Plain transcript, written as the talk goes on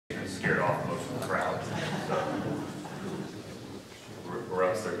scared off most of the crowd. So, or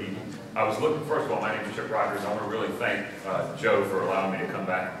else they're eating. I was looking, first of all, my name is Chip Rogers. I want to really thank Joe for allowing me to come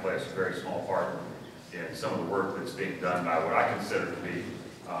back and play a very small part in some of the work that's being done by what I consider to be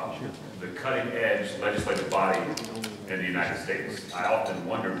the cutting-edge legislative body in the United States. I often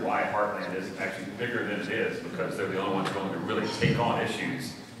wondered why Heartland isn't actually bigger than it is, because they're the only ones willing to really take on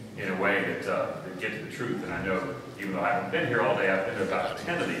issues in a way that get to the truth. And I know, even though I haven't been here all day, I've been to about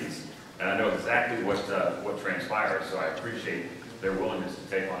 10 of these, and I know exactly what transpires. So I appreciate their willingness to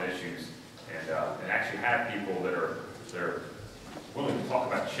take on issues and actually have people that are willing to talk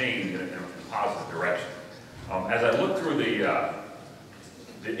about change in a positive direction. As I look through the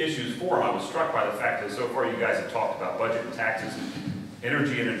issues forum, I was struck by the fact that so far you guys have talked about budget and taxes,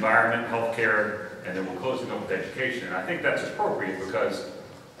 energy and environment, healthcare, and then we're closing up with education. And I think that's appropriate because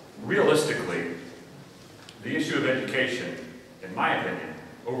realistically, the issue of education, in my opinion,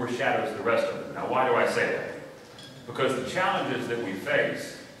 overshadows the rest of it. Now, why do I say that? Because the challenges that we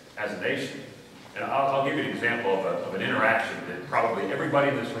face as a nation, and I'll give you an example of an interaction that probably everybody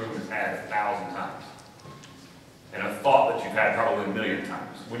in this room has had 1,000 times, and a thought that you've had probably 1,000,000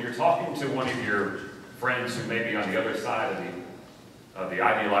 times. When you're talking to one of your friends who may be on the other side of the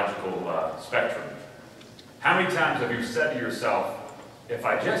ideological spectrum, how many times have you said to yourself, if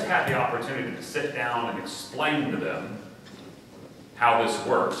I just had the opportunity to sit down and explain to them how this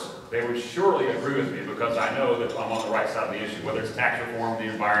works, they would surely agree with me because I know that I'm on the right side of the issue, whether it's tax reform,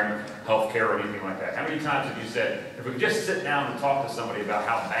 the environment, health care, or anything like that. How many times have you said, if we could just sit down and talk to somebody about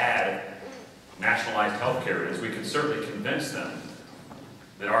how bad nationalized health care is, we could certainly convince them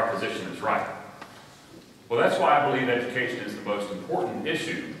that our position is right. Well, that's why I believe education is the most important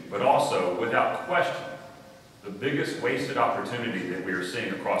issue, but also, without question, the biggest wasted opportunity that we are seeing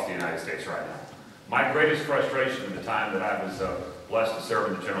across the United States right now. My greatest frustration in the time that I was blessed to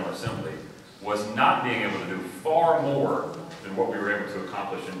serve in the General Assembly was not being able to do far more than what we were able to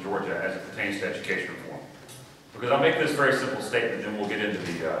accomplish in Georgia as it pertains to education reform. Because I'll make this very simple statement, then we'll get into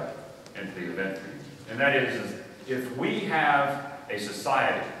the event. And that is if we have a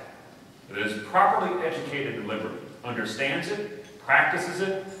society that is properly educated in liberty, understands it, practices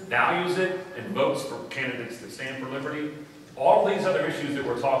it, values it, and votes for candidates that stand for liberty, all these other issues that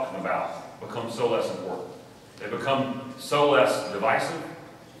we're talking about become so less important. They become so less divisive,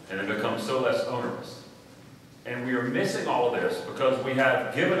 and they become so less onerous. And we are missing all of this because we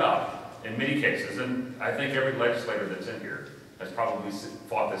have given up in many cases, and I think every legislator that's in here has probably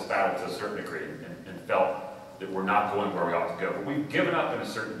fought this battle to a certain degree and felt that we're not going where we ought to go. But we've given up to a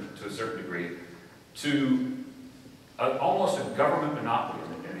certain degree to almost a government monopoly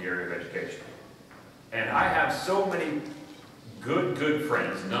in the area of education. And I have so many good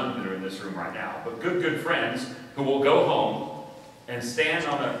friends, none that are in this room right now, but good friends who will go home and stand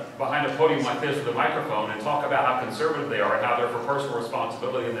behind a podium like this with a microphone and talk about how conservative they are and how they're for personal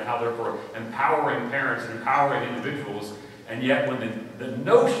responsibility and how they're for empowering parents and empowering individuals. And yet when the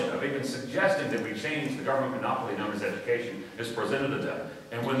notion of even suggesting that we change the government monopoly known as education is presented to them,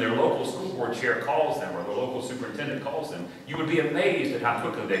 and when their local school board chair calls them or the local superintendent calls them, you would be amazed at how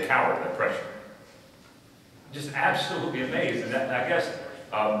quickly they cower to that pressure. Just absolutely amazed. And I guess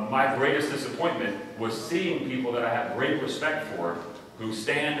my greatest disappointment was seeing people that I have great respect for who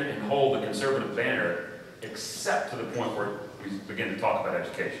stand and hold the conservative banner, except to the point where we begin to talk about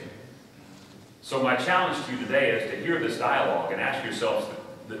education. So my challenge to you today is to hear this dialogue and ask yourselves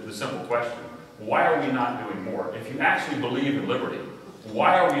the simple question, why are we not doing more? If you actually believe in liberty,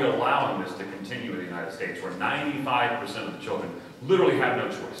 why are we allowing this to continue in the United States where 95% of the children literally have no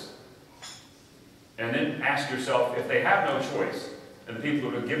choice? And then ask yourself, if they have no choice, and the people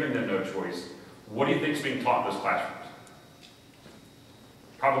who are giving them no choice, what do you think is being taught in those classrooms?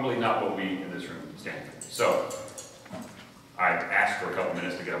 Probably not what we in this room stand for. So, I asked for a couple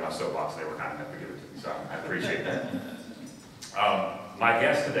minutes to get on my soapbox, and they were kind enough to give it to me, so I appreciate that. My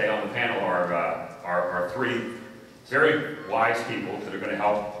guests today on the panel are three very wise people that are going to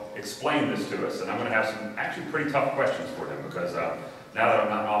help explain this to us, and I'm going to have some actually pretty tough questions for them because now that I'm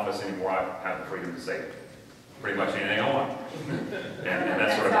not in office anymore, I have the freedom to say pretty much anything I want. and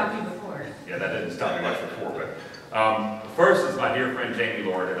that's sort of stopped you before. Yeah, that didn't stop me much before, but first is my dear friend Jamie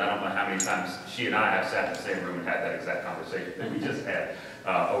Lord, and I don't know how many times she and I have sat in the same room and had that exact conversation that we just had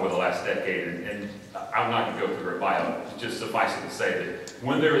over the last decade, and I'm not going to go through her bio, just suffice it to say that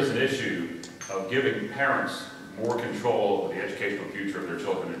when there is an issue of giving parents more control of the educational future of their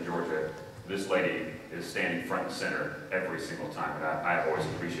children in Georgia, this lady is standing front and center every single time, and I have always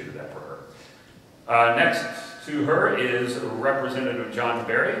appreciated that for her. Next to her is Representative John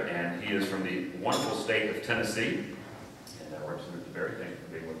Deberry, and he is from the wonderful state of Tennessee. And Representative Deberry, thank you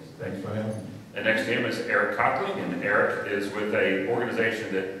for being with us Thanks for having me. And next to him is Eric Cochling, and Eric is with an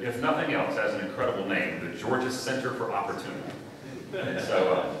organization that, if nothing else, has an incredible name, the Georgia Center for Opportunity. And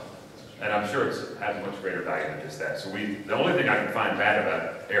so, and I'm sure it's has much greater value than just that. So the only thing I can find bad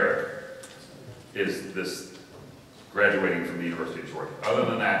about Eric is this graduating from the University of Georgia. Other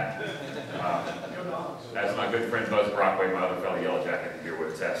than that, as my good friend Buzz Brockway, my other fellow Yellow Jacket here would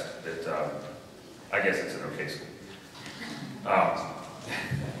attest, that I guess it's an okay school.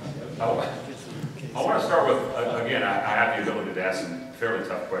 I want to start with, again, I have the ability to ask some fairly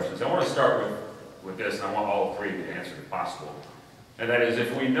tough questions. I want to start with this, and I want all three of you to answer if possible. And that is,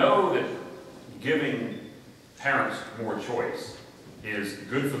 if we know that giving parents more choice is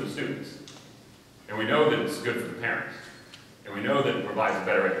good for the students, and we know that it's good for the parents, and we know that it provides a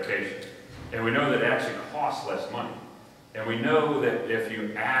better education, and we know that it actually costs less money, and we know that if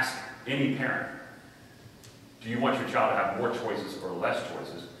you ask any parent, do you want your child to have more choices or less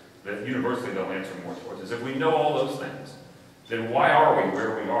choices, that universally they'll answer more choices. If we know all those things, then why are we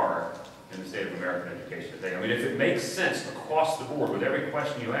where we are in the state of American education today? I mean, if it makes sense across the board with every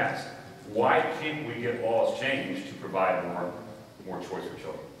question you ask, why can't we get laws changed to provide more choice for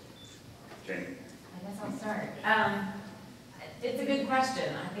children? Jane? I guess I'll start. It's a good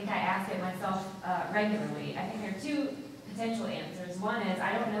question. I think I ask it myself regularly. I think there are two potential answers. One is,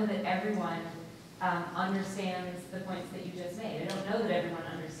 I don't know that everyone understands the points that you just made. I don't know that everyone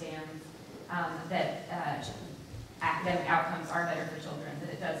understands that academic outcomes are better for children,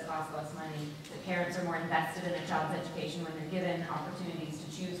 that it does cost less money, that parents are more invested in a child's education when they're given opportunities to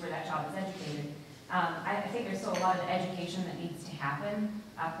choose where that child is educated. I think there's still a lot of education that needs to happen,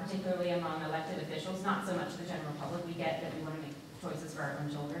 particularly among elected officials, not so much the general public. We get that we want to make choices for our own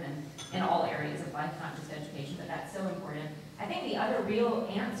children and in all areas of life, not just education, but that's so important. I think the other real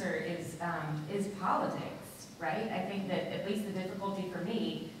answer is politics, right? I think that at least the difficulty for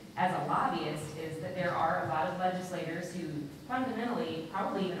me as a lobbyist is that there are a lot of legislators who fundamentally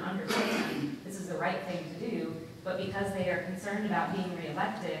probably even understand this is the right thing to do, but because they are concerned about being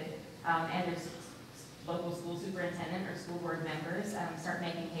reelected and there's local school superintendent or school board members start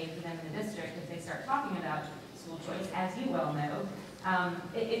making hay for them in the district, if they start talking about school choice, as you well know,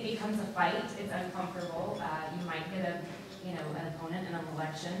 it becomes a fight. It's uncomfortable. You might get an opponent in an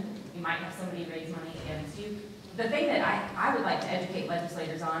election. You might have somebody raise money against you. The thing that I would like to educate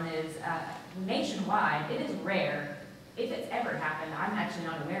legislators on is nationwide, it is rare, if it's ever happened, I'm actually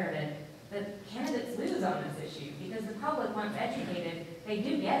not aware of it, that candidates lose on this issue because the public, once educated, they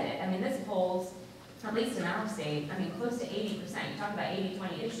do get it. I mean, this polls, at least in our state, I mean, close to 80%. You talk about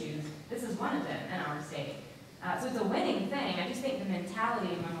 80-20 issues, this is one of them in our state. So it's a winning thing. I just think the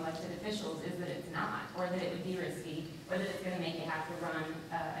mentality among elected officials is that it's not, or that it would be risky, or that it's going to make you have to run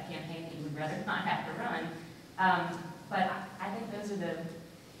a campaign that you would rather not have to run. But I think those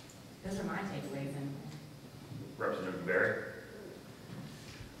are my takeaways. Representative Deberry?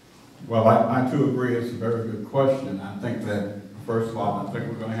 Well, I too agree it's a very good question. I think that, first of all, I think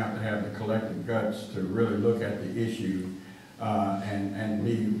we're going to have the collective guts to really look at the issue and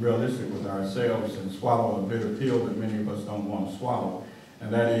be realistic with ourselves and swallow a bitter pill that many of us don't want to swallow.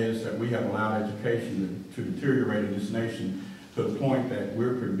 And that is that we have allowed education to deteriorate in this nation to the point that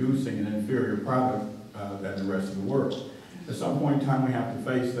we're producing an inferior product than the rest of the world. At some point in time, we have to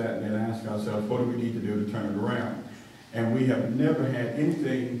face that and then ask ourselves, what do we need to do to turn it around? And we have never had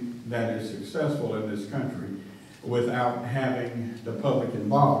anything that is successful in this country without having the public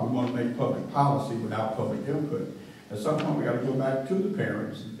involved. We want to make public policy without public input. At some point, we got to go back to the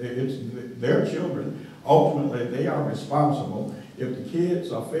parents. It's their children. Ultimately, they are responsible. If the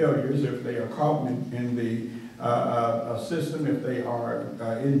kids are failures, if they are caught in the system, if they are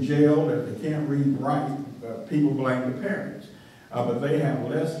in jail, if they can't read and write, people blame the parents. But they have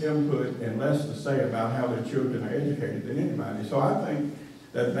less input and less to say about how their children are educated than anybody. So I think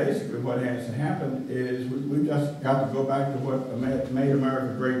that basically what has to happen is we've just got to go back to what made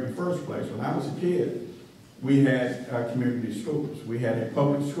America great in the first place. When I was a kid, we had community schools. We had a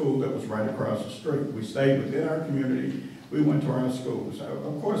public school that was right across the street. We stayed within our community. We went to our schools.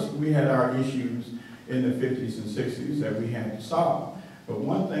 Of course, we had our issues in the 50s and 60s that we had to solve. But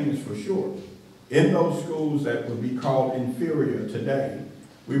one thing is for sure, in those schools that would be called inferior today,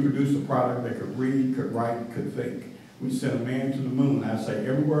 we produced a product that could read, could write, could think. We sent a man to the moon. I say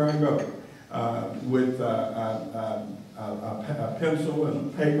everywhere I go, with a pencil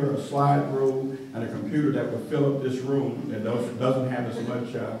and a paper, a slide rule, and a computer that would fill up this room that doesn't have as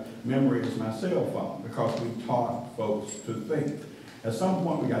much memory as my cell phone, because we taught folks to think. At some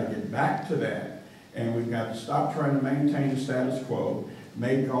point, we got to get back to that, and we've got to stop trying to maintain the status quo,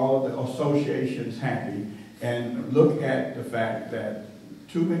 make all of the associations happy, and look at the fact that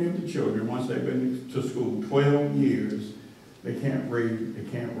too many of the children, once they've been to school 12 years, they can't read, they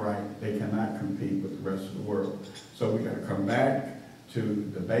can't write, they cannot compete with the rest of the world. So we got to come back to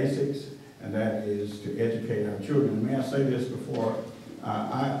the basics, and that is to educate our children. And may I say this before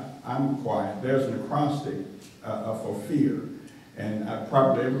I'm quiet? There's an acrostic for fear, and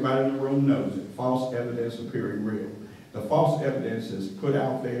probably everybody in the room knows it: false evidence appearing real. The false evidence is put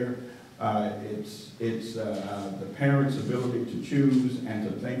out there. It's the parents' ability to choose and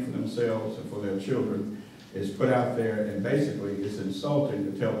to think for themselves and for their children is put out there, and basically it's insulting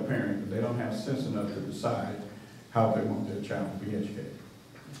to tell the parent that they don't have sense enough to decide how they want their child to be educated.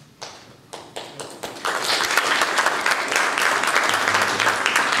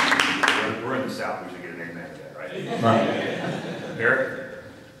 We're in the South, we should get an amen to that, right? Right. Eric?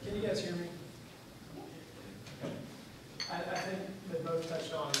 Can you guys hear me? I think they both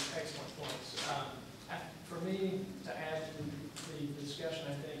touched on excellent points. For me, to add to the discussion,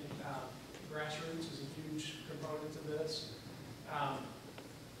 I think grassroots is a huge component to this.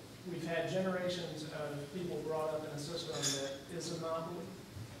 We've had generations of people brought up in a system that is a monopoly.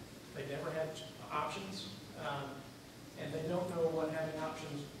 They never had options, and they don't know what having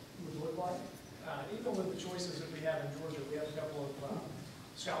options would look like. Even with the choices that we have in Georgia, we have a couple of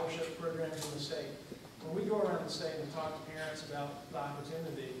scholarship programs in the state. When we go around the state and talk to parents about the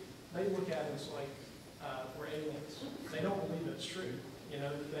opportunity, they look at us like we're aliens. They don't believe it's true. You know,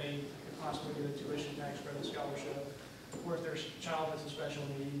 that they could possibly get a tuition tax credit scholarship, or if their child has a special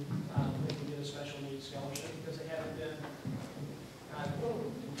need, they can get a special needs scholarship because they haven't been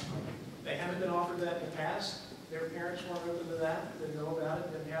offered that in the past. Their parents weren't open to that, didn't know about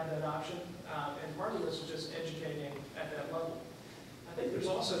it, didn't have that option. And part of this is just educating at that level. I think there's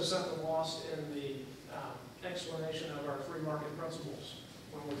also something lost in the explanation of our free market principles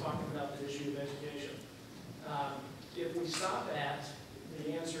when we're talking about the issue of education. If we stop at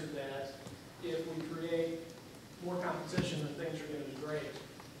the answer that if we create more competition, then things are going to be great,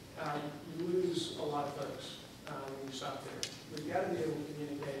 you lose a lot of folks when you stop there. We've got to be able to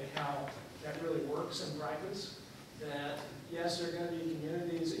communicate how that really works in practice, that yes, there are going to be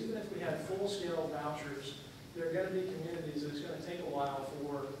communities, even if we have full-scale vouchers, there are going to be communities that it's going to take a while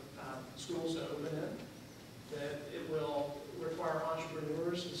for schools to open in, that it will require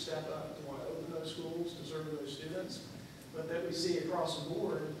entrepreneurs to step up to want to open those schools to serve those students, but that we see across the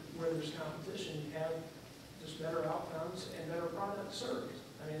board where there's competition, you have just better outcomes and better products served.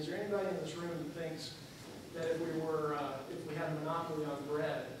 I mean, is there anybody in this room that thinks that if we had a monopoly on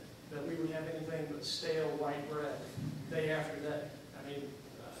bread, that we would have anything but stale white bread day after day? I mean,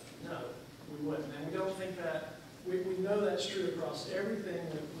 no, we wouldn't. And we don't think that, we know that's true across everything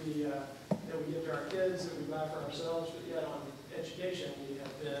that we give to our kids, that we buy for ourselves, but yet on education, we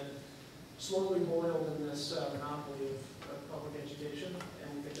have been slowly boiled in this monopoly of public education,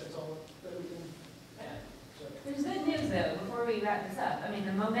 and we think that's all that we can add. So. There's good news though, before we wrap this up. I mean,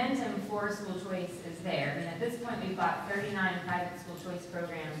 the momentum for school choice is there. I mean, at this point, we've got 39 private school choice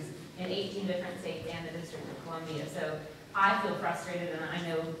programs in 18 different states and the District of Columbia. So I feel frustrated, and I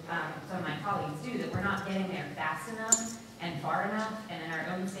know some of my colleagues do, that we're not getting there fast enough and far enough. And in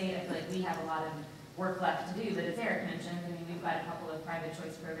our own state, I feel like we have a lot of work left to do. But as Eric mentioned, I mean, we've got a couple of private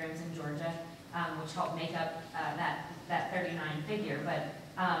choice programs in Georgia, which help make up that 39 figure. But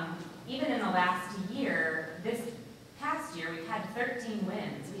even in the last year, this past year, we've had 13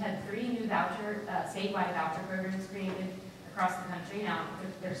 wins. We had 3 new statewide voucher programs created across the country. Now,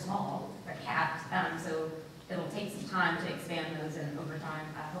 they're small, they're capped, so it'll take some time to expand those, and over time,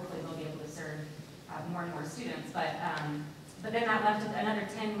 hopefully they'll be able to serve more and more students. But then that left another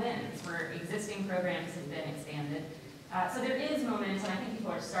 10 wins where existing programs have been expanded. So there is momentum. I think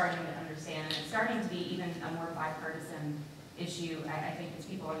people are starting to understand, and it's starting to be even a more bipartisan issue. I think as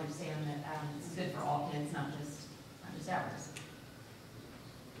people understand that this is good for all kids, not just ours.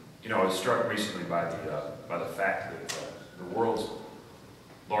 You know, I was struck recently by the fact that the world's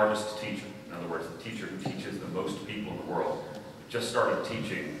largest teacher, in other words, the teacher who teaches the most people in the world, just started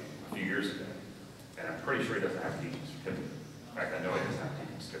teaching a few years ago. And I'm pretty sure he doesn't have a teaching certificate. In fact, I know he doesn't have a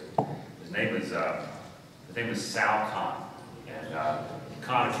teaching certificate. His name is Sal Khan. And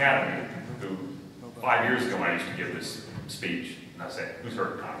Khan Academy, who 5 years ago when I used to give this speech, and I said, who's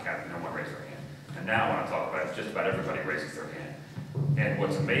heard of Khan Academy? No one raised their hand. And now when I talk about it, just about everybody raises their hand. And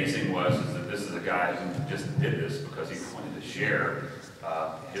what's amazing is that this is a guy who just did this because he wanted to share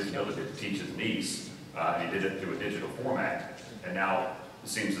his ability to teach his niece. And he did it through a digital format. And now it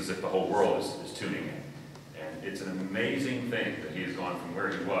seems as if the whole world is tuning in. And it's an amazing thing that he has gone from where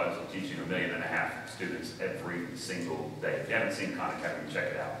he was to teaching 1.5 million students every single day. If you haven't seen Khan Academy,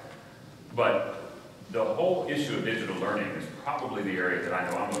 check it out. But the whole issue of digital learning is probably the area that I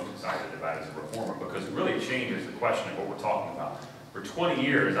know I'm most excited about as a reformer, because it really changes the question of what we're talking about. For 20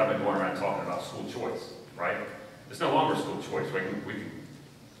 years, I've been going around talking about school choice, right? It's no longer school choice. We can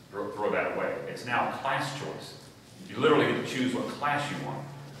throw that away. It's now class choice. You literally get to choose what class you want,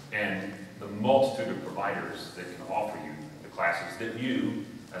 and the multitude of providers that can offer you the classes that you,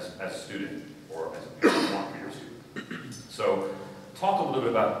 as a student or as a parent, want for your student. So, talk a little bit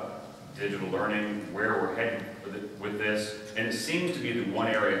about digital learning, where we're heading with this, and it seems to be the one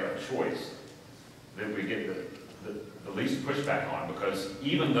area of choice that we get the least pushback on, because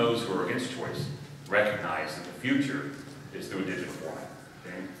even those who are against choice recognize that the future is through a digital format.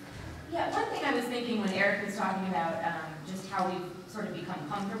 Okay? Yeah, one thing I was thinking when Eric was talking about just how we've sort of become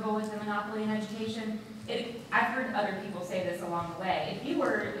comfortable with the monopoly in education, I've heard other people say this along the way.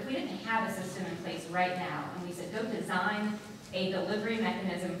 If we didn't have a system in place right now, and we said, go design a delivery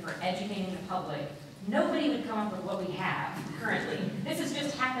mechanism for educating the public, nobody would come up with what we have currently. This has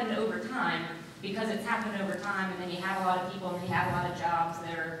just happened over time, because it's happened over time, and then you have a lot of people, and you have a lot of jobs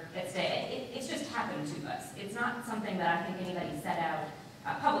that are at stake. It's just happened to us. It's not something that I think anybody set out.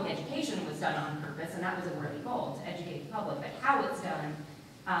 Public education was done on purpose, and that was a worthy goal, to educate the public. But how it's done,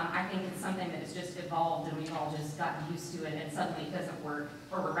 I think it's something that has just evolved, and we've all just gotten used to it, and suddenly it doesn't work,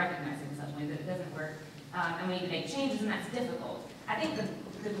 or we're recognizing suddenly that it doesn't work, and we need to make changes, and that's difficult. I think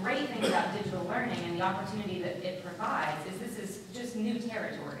the great thing about digital learning and the opportunity that it provides is this is just new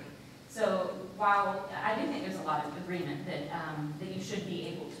territory. So while I do think there's a lot of agreement that that you should be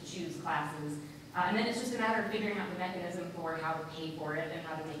able to choose classes, and then it's just a matter of figuring out the mechanism for how to pay for it and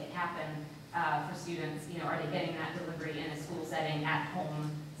how to make it happen for students. You know, are they getting that delivery in a school setting, at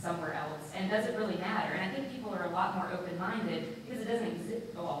home, somewhere else? And does it really matter? And I think people are a lot more open-minded because it doesn't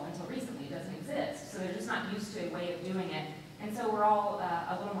exist, well, until recently it doesn't exist. So they're just not used to a way of doing it. And so we're all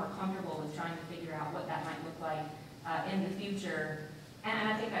a little more comfortable with trying to figure out what that might look like in the future. And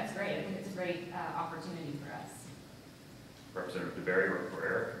I think that's great. I think it's a great opportunity for us. Representative Deberry or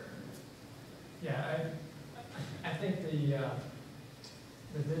Eric? Yeah, I think the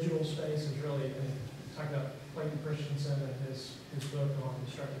digital space is really, talking about Clayton Christensen and his book on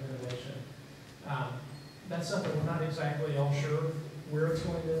constructive innovation. That's something we're not exactly all sure where it's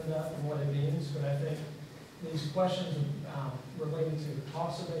going to end up and what it means, but I think these questions related to the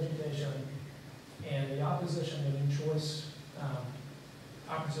cost of education and the opposition to new choice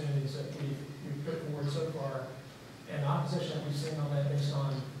opportunities that we've put forward so far, and the opposition that we've seen on that based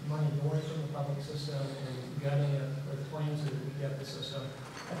on money going from the public system and gutting it for the claims that we get the system.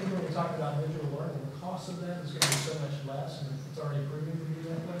 I think when we talk about digital learning, the cost of that is going to be so much less, and it's already proven to be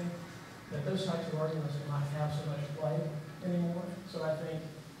that way, that those types of arguments will not have so much play anymore. So I think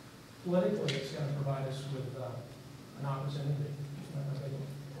politically it's going to provide us with an opportunity.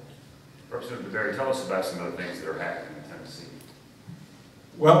 Representative Deberry, tell us about some of the things that are happening in Tennessee.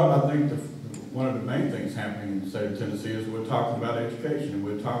 Well, I think one of the main things happening in the state of Tennessee is we're talking about education.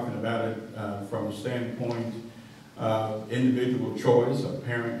 We're talking about it from a standpoint of individual choice, of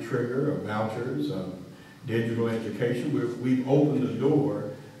parent trigger, of vouchers, of digital education. We've opened the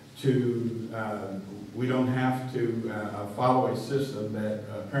door to, we don't have to follow a system that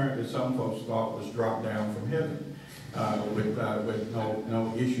apparently some folks thought was dropped down from heaven with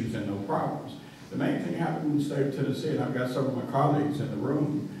no issues and no problems. The main thing happening in the state of Tennessee, and I've got some of my colleagues in the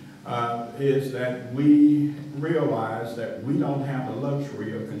room, is that we realize that we don't have the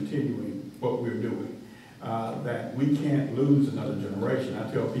luxury of continuing what we're doing, that we can't lose another generation. I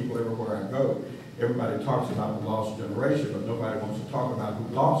tell people everywhere I go, everybody talks about the lost generation, but nobody wants to talk about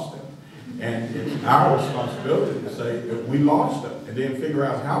who lost them. And it's our responsibility to say that we lost them, and then figure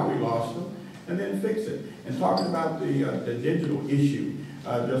out how we lost them, and then fix it. And talking about the digital issue,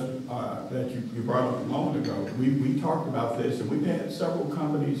 that you brought up a moment ago, we talked about this, and we've had several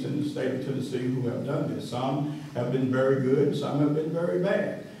companies in the state of Tennessee who have done this. Some have been very good, some have been very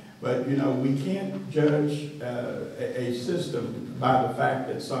bad. But, you know, we can't judge a system by the fact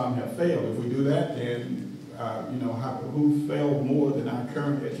that some have failed. If we do that, then, you know, who failed more than our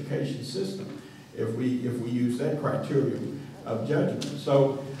current education system if we use that criterion of judgment?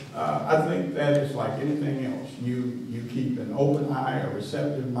 So I think that is like anything else. You keep an open eye, a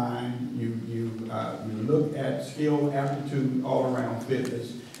receptive mind. You look at skill, aptitude, all around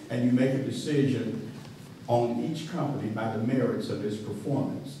fitness, and you make a decision on each company by the merits of its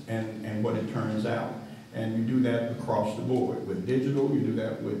performance and what it turns out. And you do that across the board. With digital, you do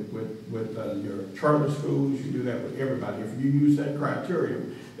that with your charter schools, you do that with everybody. If you use that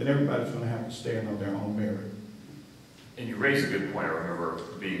criterion, then everybody's going to have to stand on their own merit. And you raise a good point. I remember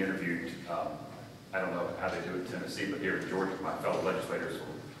being interviewed, I don't know how they do it in Tennessee, but here in Georgia, my fellow legislators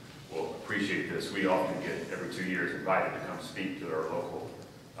will appreciate this. We often get, every 2 years, invited to come speak to our local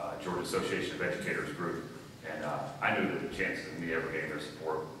Georgia Association of Educators group. And I knew that the chances of me ever getting their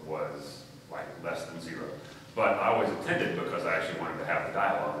support was like less than zero. But I always attended because I actually wanted to have the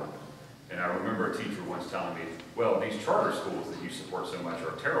dialogue with them. And I remember a teacher once telling me, well, these charter schools that you support so much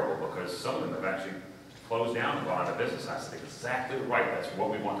are terrible because some of them have actually closed down and gone out of business. I said, exactly right, that's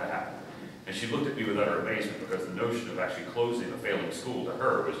what we want to happen. And she looked at me with utter amazement because the notion of actually closing a failing school to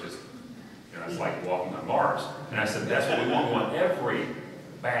her was just, you know, it's like walking on Mars. And I said, that's what we want. We want every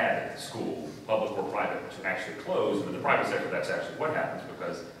bad school, public or private, to actually close. And in the private sector, that's actually what happens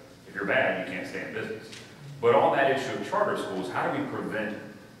because if you're bad, you can't stay in business. But on that issue of charter schools, how do we prevent,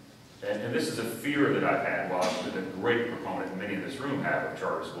 and this is a fear that I've had while I've been a great proponent, many in this room have, of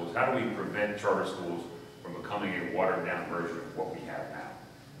charter schools, how do we prevent charter schools from becoming a watered down version of what we have now?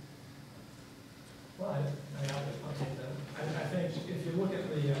 Well, I'll take that. I think if you look at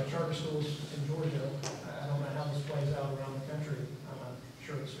the charter schools in Georgia, I don't know how this plays out around the country. I'm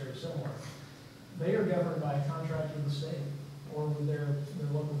sure it's very similar. They are governed by a contract with the state or with their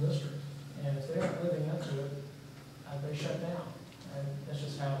local district. And if they aren't living up to it, they shut down. And that's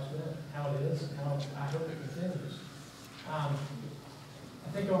just how it's been, how it is, and how I hope it continues. I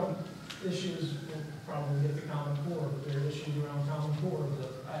think on issues, we'll probably get to Common Core, but there are issues around Common Core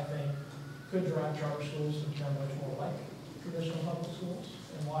that I think could drive charter schools to become much more like traditional public schools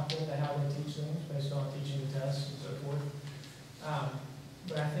and lock into how they teach things based on teaching tests and so forth.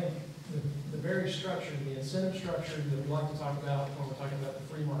 But I think the very structure, the incentive structure that we like to talk about when we're talking about the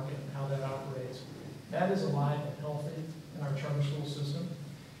free market and how that operates, that is alive and healthy in our charter school system.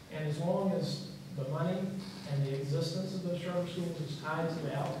 And as long as the money and the existence of those charter schools is tied to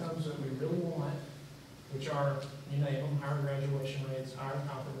the outcomes that we really want, which are, you name them, higher graduation rates, higher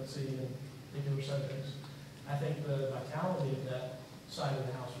competency in particular subjects, I think the vitality of that side of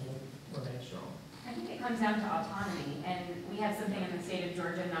the house will remain strong. I think it comes down to autonomy, and we have something in the state of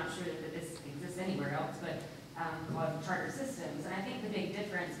Georgia, I'm not sure that this exists anywhere else, but called charter systems. And I think the big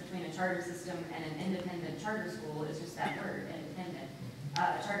difference between a charter system and an independent charter school is just that word, independent.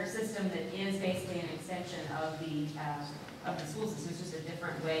 A charter system that is basically an extension of the school system. It's just a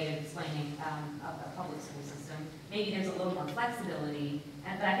different way of explaining a public school system. Maybe there's a little more flexibility,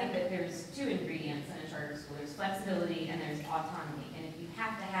 but I think that there's two ingredients in a charter school. There's flexibility and there's autonomy. And if you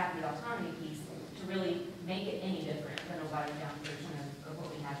have to have the autonomy piece to really make it any different than a watered down version of what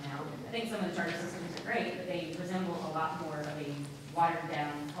we have now. I think some of the charter systems are great, but they resemble a lot more of a watered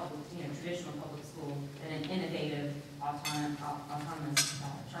down public, traditional public school than an innovative, autonomous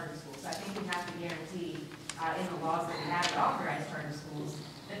charter school. So I think we have to guarantee in the laws that we have that authorize charter schools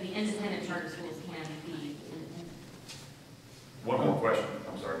that the independent charter schools can be independent. One more question.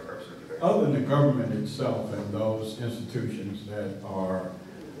 I'm sorry, President Deberry. Other than the government itself and those institutions that are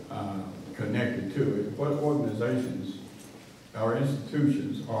connected to it, what organizations or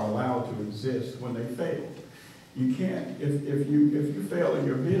institutions are allowed to exist when they fail? You can't, if you fail in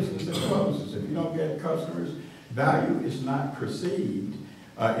your business, it closes. If you don't get customers, value is not perceived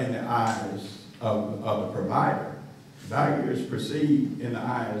in the eyes of the provider. Value is perceived in the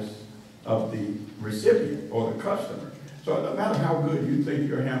eyes of the recipient or the customer. So no matter how good you think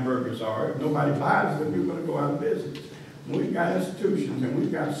your hamburgers are, if nobody buys them, you're going to go out of business. We've got institutions and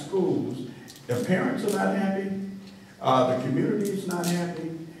we've got schools. The parents are not happy, the community is not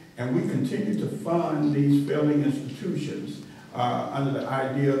happy, and we continue to fund these failing institutions under the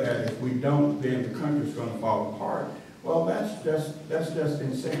idea that if we don't, then the country's going to fall apart. Well, that's just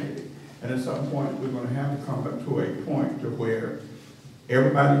insanity. And at some point, we're going to have to come up to a point to where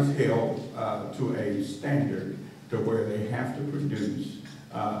everybody's held to a standard to where they have to produce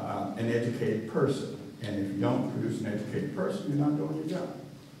an educated person. And if you don't produce an educated person, you're not doing your job.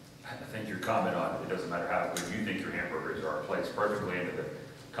 I think your comment on it doesn't matter how good you think your hamburgers are, plays perfectly into the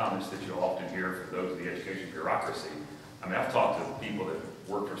comments that you'll often hear from those of the education bureaucracy. I mean, I've talked to people that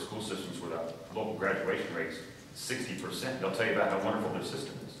work for school systems where the local graduation rate's 60%. They'll tell you about how wonderful their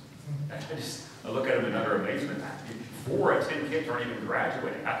system is. I look at them in utter amazement. 4 out of 10 kids aren't even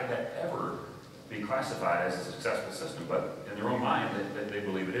graduating. How could that ever be classified as a successful system? But in their own mind, they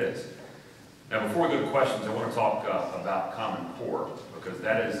believe it is. Now, before we go to questions, I want to talk about Common Core, because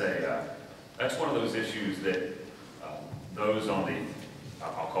that is that's one of those issues that those on the,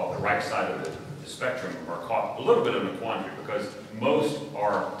 I'll call it the right side of the spectrum, are caught a little bit in a quandary, because most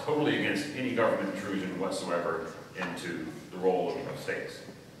are totally against any government intrusion whatsoever into the role of states.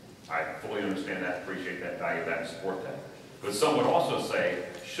 I fully understand that, appreciate that, value that, and support that. But some would also say,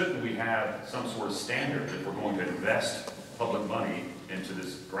 shouldn't we have some sort of standard if we're going to invest public money into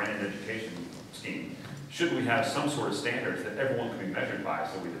this grand education scheme? shouldn't we have some sort of standards that everyone can be measured by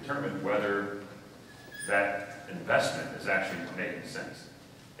so we determine whether that investment is actually making sense?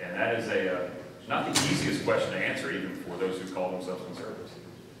 And that is not the easiest question to answer, even for those who call themselves conservatives.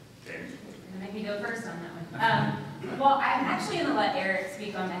 James? Make me go first on that one. Well, I'm actually going to let Eric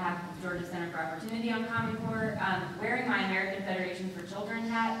speak on behalf of Georgia Center for Opportunity on Common Core. Wearing my American Federation for Children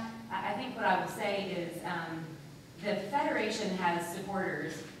hat, I think what I will say is the Federation has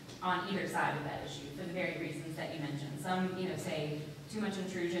supporters on either side of that issue for the very reasons that you mentioned. Some, say too much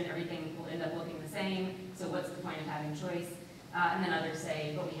intrusion, everything will end up looking the same, so what's the point of having choice? And then others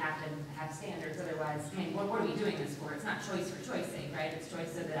say, but we have to have standards, otherwise, what are we doing this for? It's not choice for choice sake, right? It's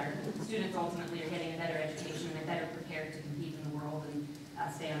choice so that our students ultimately are getting a better education and they're better prepared to compete in the world and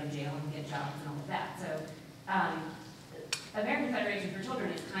stay out of jail and get jobs and all of that. So, American Federation for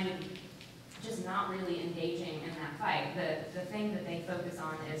Children is kind of just not really engaging in that fight. The thing that they focus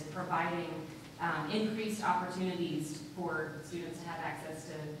on is providing increased opportunities for students to have access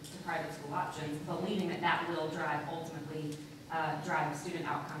to private school options, believing that that will ultimately drive student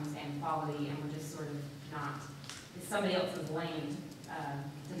outcomes and quality, and we're just sort of not, it's somebody else's lane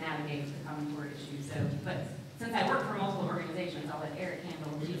to navigate the Common Core issue. So, but since I work for multiple organizations, I'll let Eric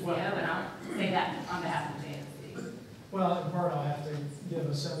handle GCO, and I'll say that on behalf of JSC. Well, in part, I'll have to give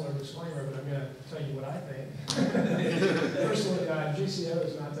a similar disclaimer, but I'm going to tell you what I think. Personally, GCO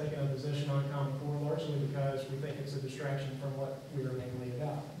is not taking a position on Common Core largely because we think it's a distraction from what we are mainly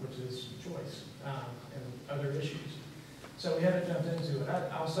about, which is choice and other issues. So we haven't jumped into it.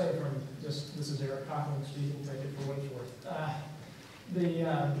 I'll say from just, this is Eric Cochling speaking, take it for what it's worth.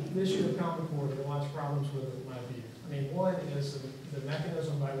 The issue of Common Core, there are lots of problems with it in my view. I mean, one is the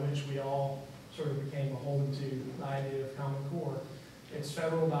mechanism by which we all sort of became beholden to the idea of Common Core. It's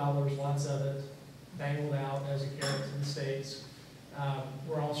federal dollars, lots of it, dangled out as a carrot to the states.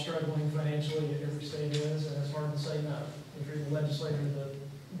 We're all struggling financially, every state is, and it's hard to say no. If you're the legislator that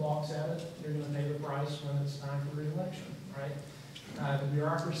balks at it, you're going to pay the price when it's time for re-election, right? The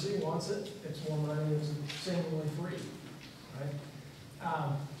bureaucracy wants it. It's more money, it's seemingly free, right?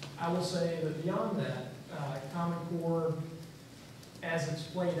 I will say that beyond that, Common Core, as it's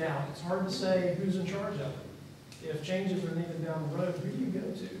played out, it's hard to say who's in charge of it. If changes are needed down the road, who do you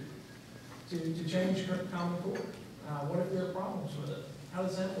go to change Common Core? What if there are problems with it? How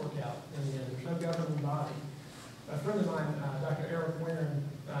does that work out in the end? There's no governing body. A friend of mine, Dr. Eric Warren,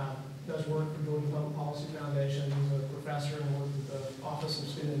 does work for Georgia Public Policy Foundation. He's a professor and works at the Office of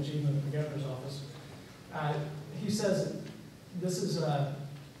Student Achievement at the Governor's Office. He says that this is,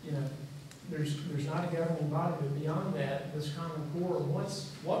 there's not a governing body, but beyond that, this Common Core,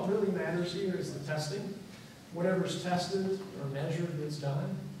 what really matters here is the testing. Whatever's tested or measured gets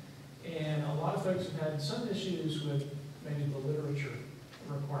done. And a lot of folks have had some issues with maybe the literature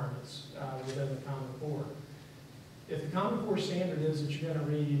requirements within the Common Core. If the Common Core standard is that you're going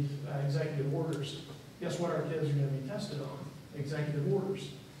to read executive orders, guess what our kids are going to be tested on? Executive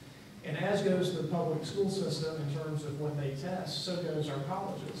orders. And as goes the public school system in terms of what they test, so goes our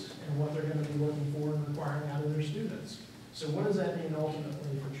colleges and what they're going to be looking for and requiring out of their students. So what does that mean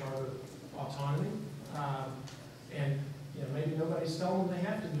ultimately for charter autonomy? And maybe nobody's telling them they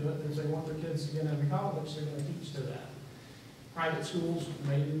have to do it because they want their kids to get into college, they're going to teach to that. Private schools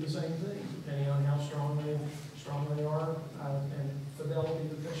may do the same thing, depending on how strong they are and fidelity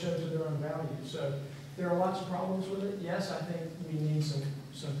that they show to their own values. So there are lots of problems with it. Yes, I think we need some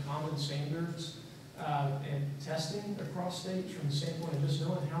common standards and testing across states from the standpoint of just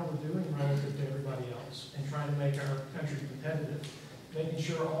knowing how we're doing relative to everybody else and trying to make our country competitive. Making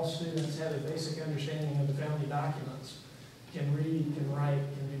sure all students have a basic understanding of the founding documents, can read, can write,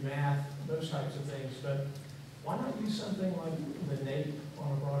 can do math, those types of things. But why not use something like the NAEP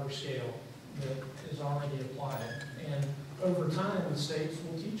on a broader scale that is already applied? And over time, the states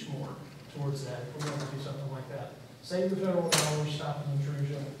will teach more towards that if we're going to do something like that. Save the federal dollars, stop the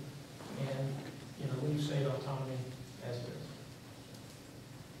intrusion, and leave state autonomy as it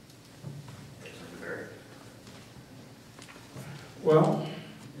is. Deberry? Well,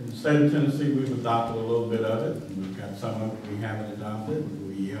 in the state of Tennessee, we've adopted a little bit of it. We've got some of it we haven't adopted.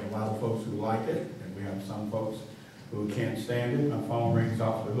 We have a lot of folks who like it, and we have some folks who can't stand it. My phone rings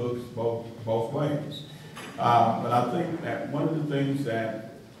off the hooks both ways. But I think that one of the things that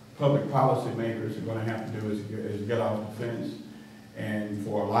public policy makers are going to have to do is get off the fence. And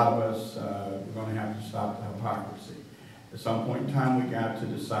for a lot of us, we're going to have to stop the hypocrisy. At some point in time, we got to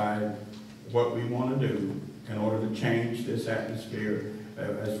decide what we want to do in order to change this atmosphere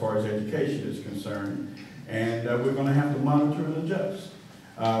as far as education is concerned. And we're going to have to monitor and adjust.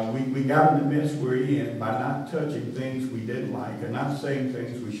 We got in the mess we're in by not touching things we didn't like, and not saying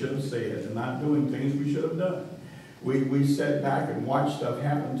things we should have said, and not doing things we should have done. We sat back and watched stuff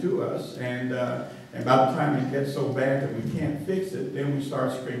happen to us, and by the time it gets so bad that we can't fix it, then we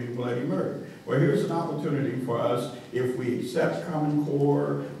start screaming bloody murder. Well, here's an opportunity for us, if we accept Common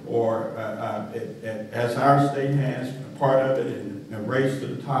Core, or as our state has part of it, and a race to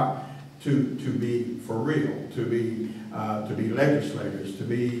the top, to be for real, to be legislators, to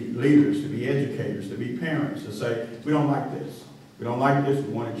be leaders, to be educators, to be parents, to say, we don't like this. We don't like this,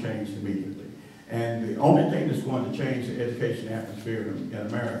 we want to change immediately. And the only thing that's going to change the education atmosphere in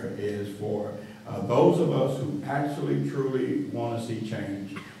America is for those of us who actually, truly want to see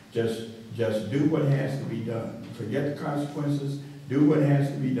change, just do what has to be done. Forget the consequences, do what has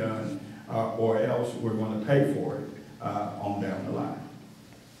to be done, or else we're going to pay for it on down the line.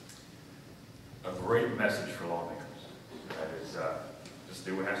 A great message for lawmakers. That is, just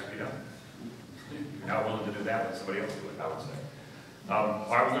do what has to be done. If you're not willing to do that, let somebody else do it, I would say. All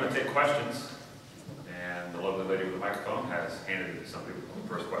right, we're going to take questions. And the lovely lady with the microphone has handed it to some people.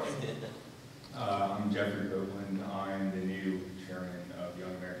 First question. I'm Jeffrey Cochling. I'm the new chairman of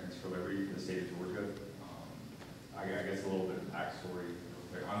Young Americans for Liberty for the state of Georgia. I guess a little bit of backstory.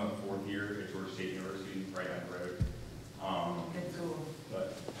 I'm a fourth year at Georgia State University, right down the road. Good school.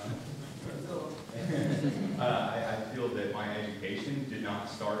 But Good school. I feel that my education did not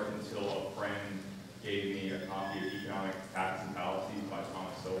start until a friend gave me a copy of Economic Facts and Fallacies by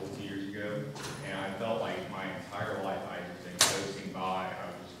Thomas Sowell 2 years ago, and I felt like my entire life I had just been coasting by. I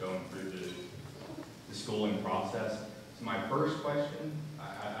was just going through the schooling process. So my first question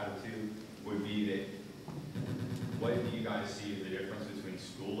out of two would be that what do you guys see as the difference between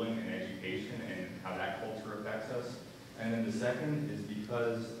schooling and education and how that culture affects us? And then the second is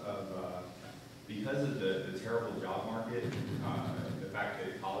because of the terrible job market, the fact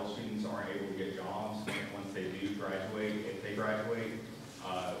that college students aren't able to get jobs once they do graduate, if they graduate,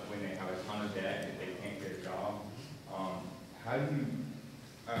 when they have a ton of debt, if they can't get a job. How do you,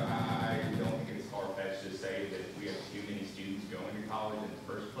 I don't think it's far-fetched to say that we have too many students going to college in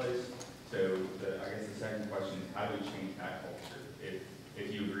the first place. So I guess the second question is, how do we change that culture,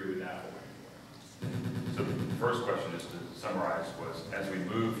 if you agree with that? So the first question, just to summarize, was as we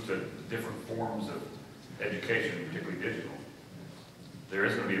move to different forms of education, particularly digital, there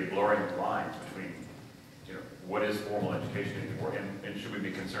is going to be a blurring of lines between, what is formal education anymore, and should we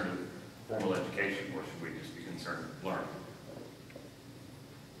be concerned with formal education, or should we just be concerned with learning?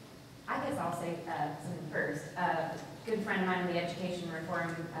 I guess I'll say something first. A good friend of mine in the education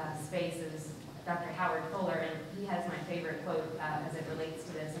reform space is Dr. Howard Fuller, and he has my favorite quote as it relates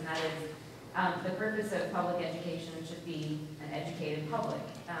to this, and that is, the purpose of public education should be an educated public,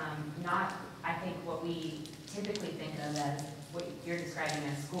 not, I think, what we typically think of as what you're describing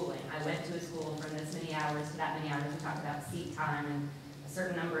as schooling. I went to a school from this many hours to that many hours. We talk about seat time and a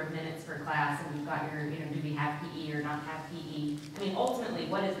certain number of minutes per class, and you've got your, do we have PE or not have PE? I mean, ultimately,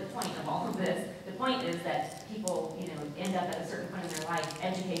 what is the point of all of this? The point is that people, end up at a certain point in their life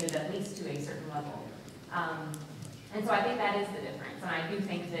educated at least to a certain level. And so I think that is the difference. And I do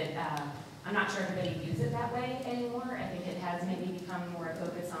think that, I'm not sure everybody views it that way anymore. I think it has maybe become more a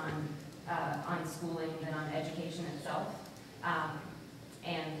focus on schooling than on education itself.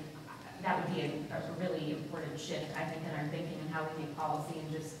 And that would be a really important shift, I think, in our thinking and how we make policy,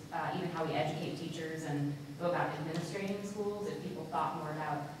 and just even how we educate teachers and go about administrating schools, if people thought more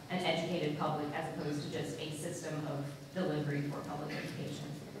about an educated public as opposed to just a system of delivery for public education.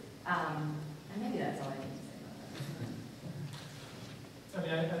 And maybe that's all I need to say about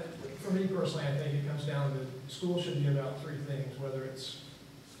that. I mean, for me personally, I think it comes down to school should be about three things, whether it's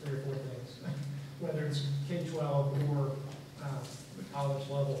 3 or 4 things, whether it's K-12 or the college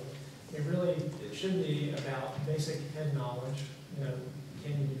level. It should be about basic head knowledge.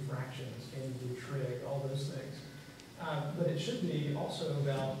 Can you do fractions? Can you do trig? All those things. But it should be also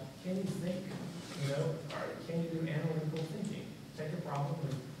about, can you think? Can you do analytical thinking? Take a problem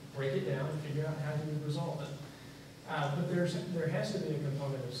and break it down and figure out how you resolve it. But there has to be a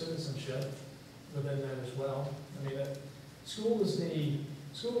component of citizenship within that as well. I mean, school is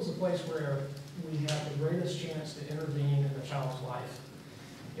the place where we have the greatest chance to intervene in a child's life.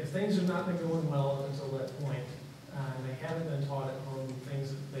 If things have not been going well up until that point, and they haven't been taught at home things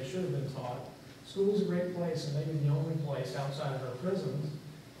that they should have been taught, school is a great place, and maybe the only place outside of our prisons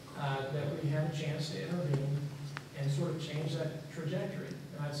that we have a chance to intervene and sort of change that trajectory.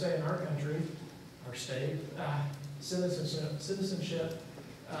 And I'd say in our country, our state, citizenship,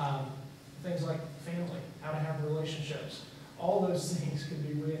 things like family, how to have relationships, all those things could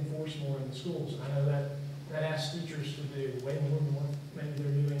be reinforced more in the schools. And I know that asks teachers to do way more than what maybe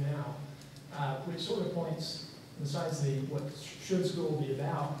they're doing now, which sort of points, besides what should school be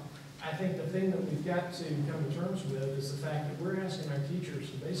about, I think the thing that we've got to come to terms with is the fact that we're asking our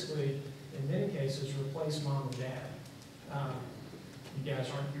teachers to basically, in many cases, replace mom and dad. You guys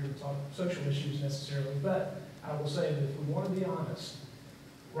aren't here to talk social issues necessarily, but I will say that if we want to be honest,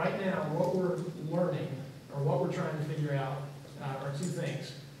 right now what we're learning or what we're trying to figure out are two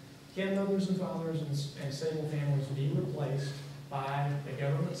things. Can mothers and fathers and stable families be replaced by a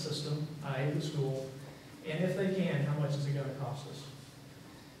government system, i.e. the school? And if they can, how much is it going to cost us?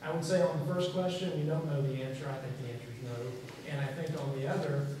 I would say on the first question, we don't know the answer. I think the answer is no. And I think on the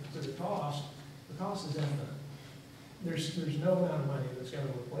other, to the cost is infinite. There's no amount of money that's going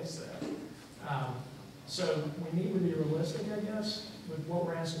to replace that. So we need to be realistic, I guess, with what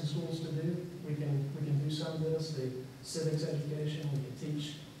we're asking schools to do. We can do some of this, the civics education, we can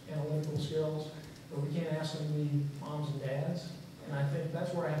teach analytical skills, but we can't ask them to be moms and dads. And I think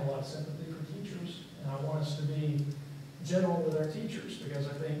that's where I have a lot of sympathy for teachers. And I want us to be gentle with our teachers, because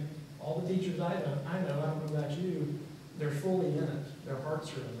I think all the teachers I know, I don't know about you, they're fully in it. Their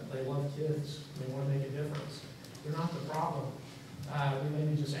hearts are in it. They love kids. They want to make a difference. They're not the problem. We may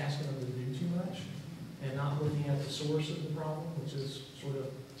be just asking them to do too much and not looking at the source of the problem, which is sort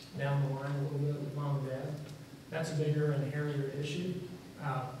of down the line a little bit with mom and dad. That's a bigger and hairier issue,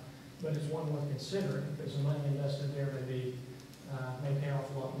 but it's one worth considering, because the money invested there may pay off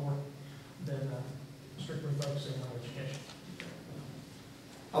a lot more than strictly focusing on education.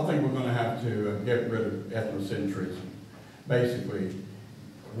 I think we're going to have to get rid of ethnocentrism. Basically,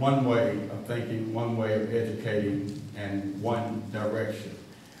 one way of thinking, one way of educating, and one direction.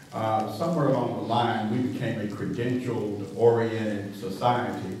 Somewhere along the line, we became a credentialed-oriented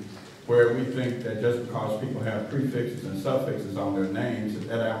society where we think that just because people have prefixes and suffixes on their names,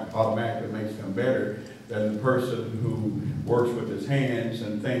 that automatically makes them better than the person who works with his hands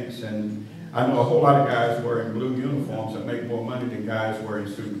and thinks. And I know a whole lot of guys wearing blue uniforms that make more money than guys wearing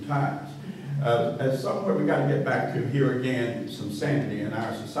suit and ties. And somewhere we got to get back to, here again, some sanity in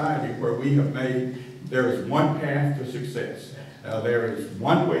our society where we have made, there is one path to success. There is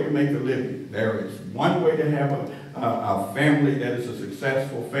one way to make a living. There is one way to have a family that is a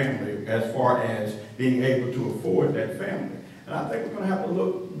successful family as far as being able to afford that family. And I think we're going to have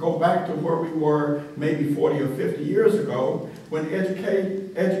to go back to where we were maybe 40 or 50 years ago when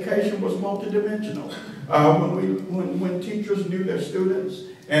education was multidimensional. When teachers knew their students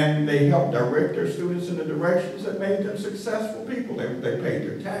and they helped direct their students in the directions that made them successful people. They paid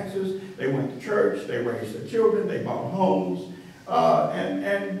their taxes, they went to church, they raised their children, they bought homes,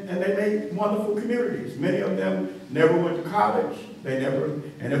 and they made wonderful communities. Many of them never went to college.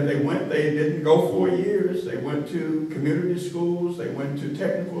 And if they went, they didn't go 4 years. They went to community schools, they went to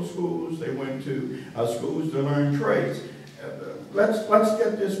technical schools, they went to schools to learn trades. Let's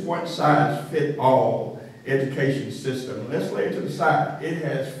get this one-size-fit-all education system. Let's lay it to the side. It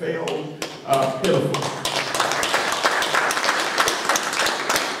has failed pitifully.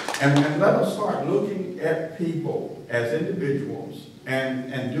 And let us start looking at people as individuals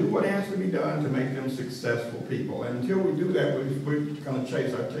and do what has to be done to make them successful people. And until we do that, we're going to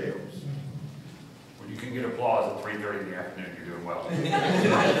chase our tails. Well, you can get applause at 3:30 in the afternoon. You're doing well.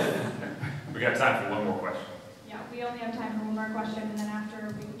 We got time for one more question. Yeah, we only have time for one more question, and then after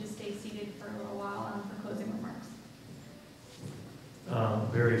we can just stay seated for a little while for closing remarks.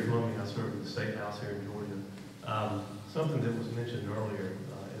 Barry Fleming, I serve at the State House here in Georgia. Something that was mentioned earlier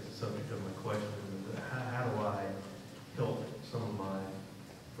is the subject of my question. How do I help some of my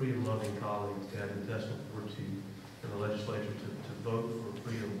freedom-loving colleagues to have intestinal fortitude in the legislature to vote for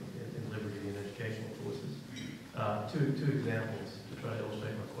freedom and liberty and educational choices? Two examples to try to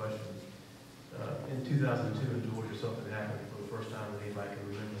illustrate my question. In 2002 in Georgia, something happened for the first time that anybody can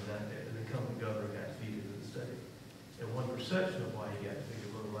remember that day. An incumbent governor got defeated in the state. And one perception of why he got defeated,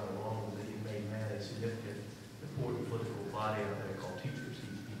 a little right along, was that he made mad a significant, important political body out there called teachers.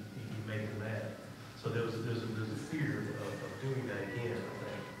 He made them mad. So there's a fear of doing that again, I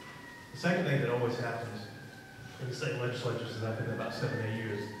think. The second thing that always happens in the state legislatures, and I've been there about 7 or 8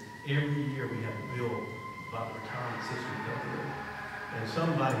 years, every year we have a bill about the retirement system calculated. And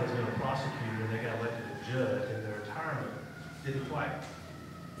somebody has been a prosecutor and they got elected a judge, and their retirement didn't quite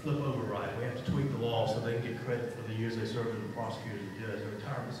flip over right. We have to tweak the law so they can get credit for the years they served as a prosecutor and a judge. The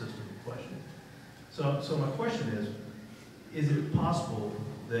retirement system is questioned. So my question is it possible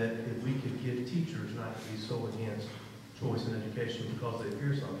that if we could get teachers not to be so against choice in education because they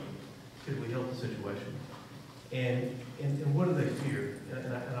fear something, could we help the situation? And what do they fear?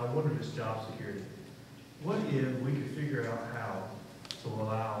 And I wonder if it's job security. What if we could figure out how to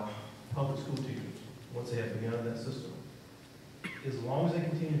allow public school teachers, once they have begun that system, as long as they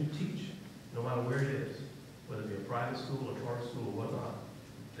continue to teach, no matter where it is, whether it be a private school, a charter school, or whatnot,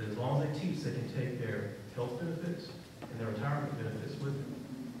 that as long as they teach, they can take their health benefits and their retirement benefits with them.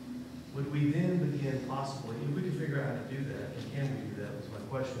 Would we then begin possibly, if we could figure out how to do that, and can we do that, was my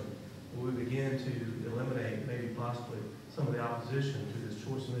question, would we begin to eliminate maybe possibly some of the opposition to this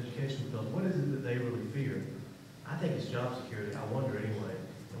choice in education bill? What is it that they really fear? I think it's job security, I wonder anyway.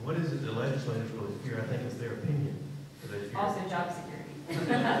 And what is it the legislators really fear? I think it's their opinion that they fear. Also job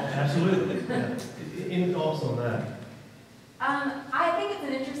security. Absolutely. Yeah. Any thoughts on that? I think it's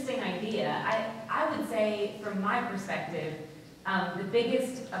an interesting idea. I would say, from my perspective, the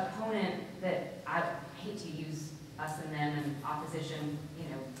biggest opponent that I hate to use us and them and opposition,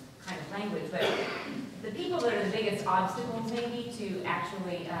 kind of language, but the people that are the biggest obstacles maybe to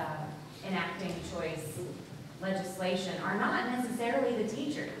actually enacting choice legislation are not necessarily the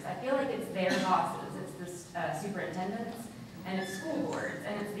teachers. I feel like it's their bosses. It's the superintendents and it's school boards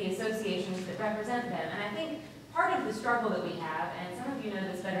and it's the associations that represent them. And I think part of the struggle that we have, and some of you know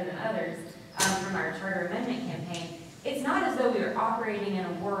this better than others from our charter amendment campaign, it's not as though we are operating in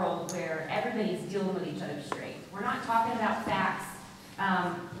a world where everybody's dealing with each other straight. We're not talking about facts.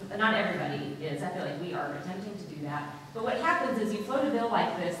 Not everybody is. I feel like we are attempting to do that. But what happens is you float a bill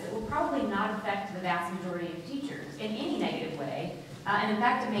like this that will probably not affect the vast majority of teachers in any negative way. And in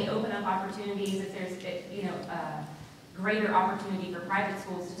fact, it may open up opportunities if there's, greater opportunity for private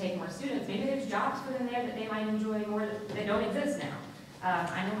schools to take more students. Maybe there's jobs for them there that they might enjoy more that don't exist now.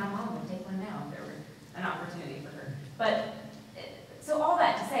 I know my mom would take one now if there were an opportunity for her. But, so all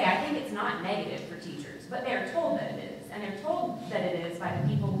that to say, I think it's not negative for teachers, but they're told that it is. And they're told that it is by the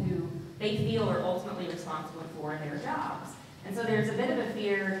people who they feel are ultimately responsible for their jobs. And so there's a bit of a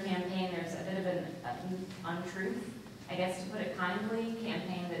fear campaign, there's a bit of an untruth, I guess to put it kindly,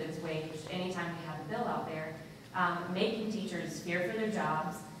 campaign that is waged anytime we have a bill out there, making teachers fear for their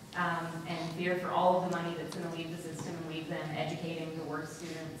jobs and fear for all of the money that's going to leave the system and leave them educating the worst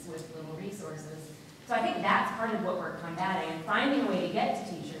students with little resources. So I think that's part of what we're combating, and finding a way to get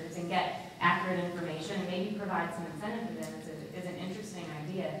to teachers and get accurate information and maybe provide some incentive to them is an interesting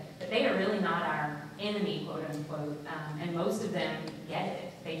idea. But they are really not our enemy, quote unquote, and most of them get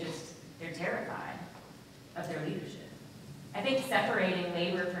it. They're terrified of their leadership. I think separating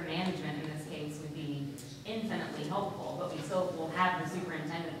labor from management in this case would be infinitely helpful, but we still will have the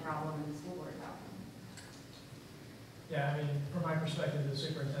superintendent problem and the school board problem. Yeah, I mean, from my perspective, the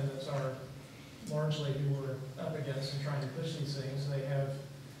superintendents are largely who we're up against and trying to push these things.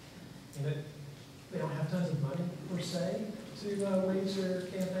 They don't have tons of money per se to wage their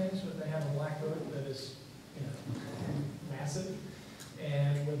campaigns, but they have a black book that is, massive.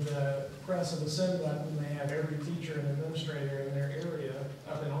 And with the press of the Senate button, they have every teacher and administrator in their area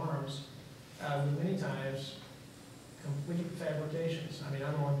up in arms, with many times complete fabrications. I mean,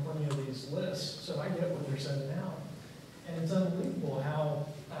 I'm on plenty of these lists, so I get what they're sending out. And it's unbelievable how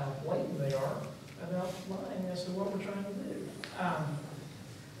blatant they are about lying as to what we're trying to do.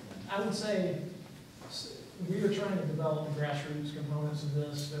 I would say we are trying to develop the grassroots components of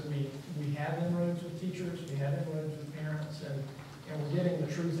this, that we have inroads with teachers, we have inroads with parents, and we're getting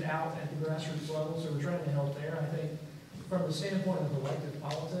the truth out at the grassroots level, so we're trying to help there. I think from the standpoint of elective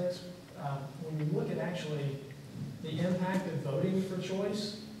politics, when you look at actually the impact of voting for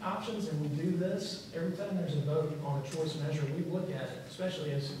choice options, and we do this, every time there's a vote on a choice measure, we look at it,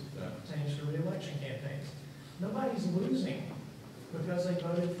 especially as it pertains to re-election campaigns. Nobody's losing because they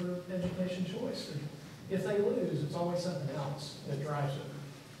voted for education choice. If they lose, it's always something else that drives it.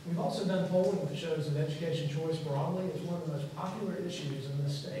 We've also done polling that shows that education choice broadly is one of the most popular issues in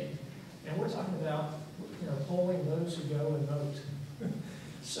this state. And we're talking about, polling those who go and vote.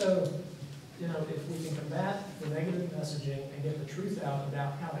 So, if we can combat the negative messaging and get the truth out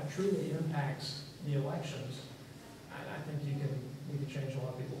about how it truly impacts the elections, I think we can change a lot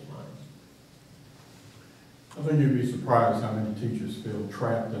of people's minds. I think you'd be surprised how many teachers feel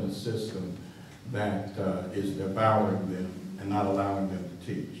trapped in a system that is devouring them and not allowing them to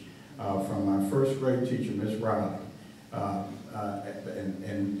teach. From my first grade teacher, Miss Riley,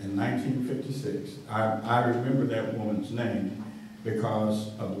 in 1956, I remember that woman's name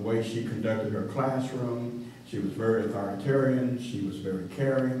because of the way she conducted her classroom. She was very authoritarian, she was very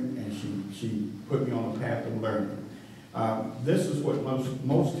caring, and she put me on a path of learning. This is what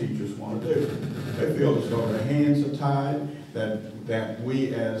most teachers want to do. They feel as though their hands are tied, that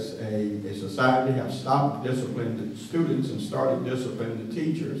we as a society have stopped disciplining the students and started disciplining the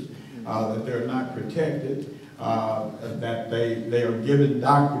teachers, that they're not protected, that they are given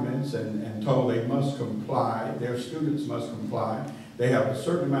documents and told they must comply, their students must comply. They have a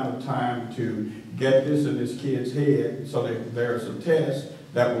certain amount of time to get this in this kid's head so that there's a test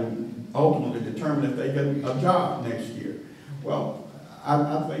that will ultimately determine if they get a job next year. Well,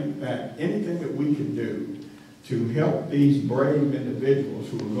 I think that anything that we can do to help these brave individuals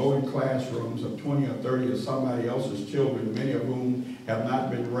who will go in classrooms of 20 or 30 of somebody else's children, many of whom have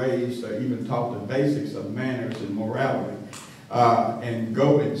not been raised or even taught the basics of manners and morality, and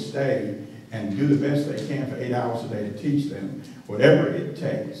go and stay and do the best they can for 8 hours a day to teach them, whatever it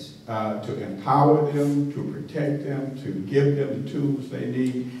takes to empower them, to protect them, to give them the tools they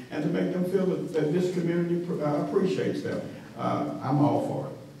need, and to make them feel that this community appreciates them. I'm all for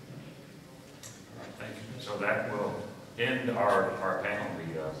it. Thank you. So that will end our panel. We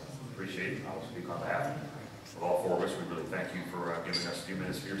appreciate it. I will speak on behalf of all four of us. We really thank you for giving us a few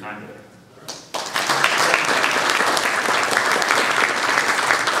minutes of your time today.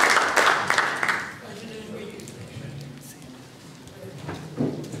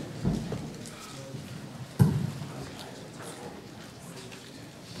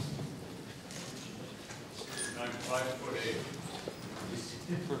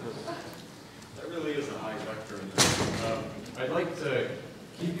 That really is a high vector. I'd like to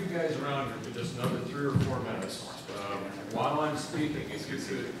keep you guys around here for just another 3 or 4 minutes. While I'm speaking, if you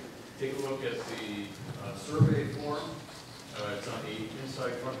could take a look at the survey form. It's on the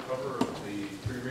inside front cover of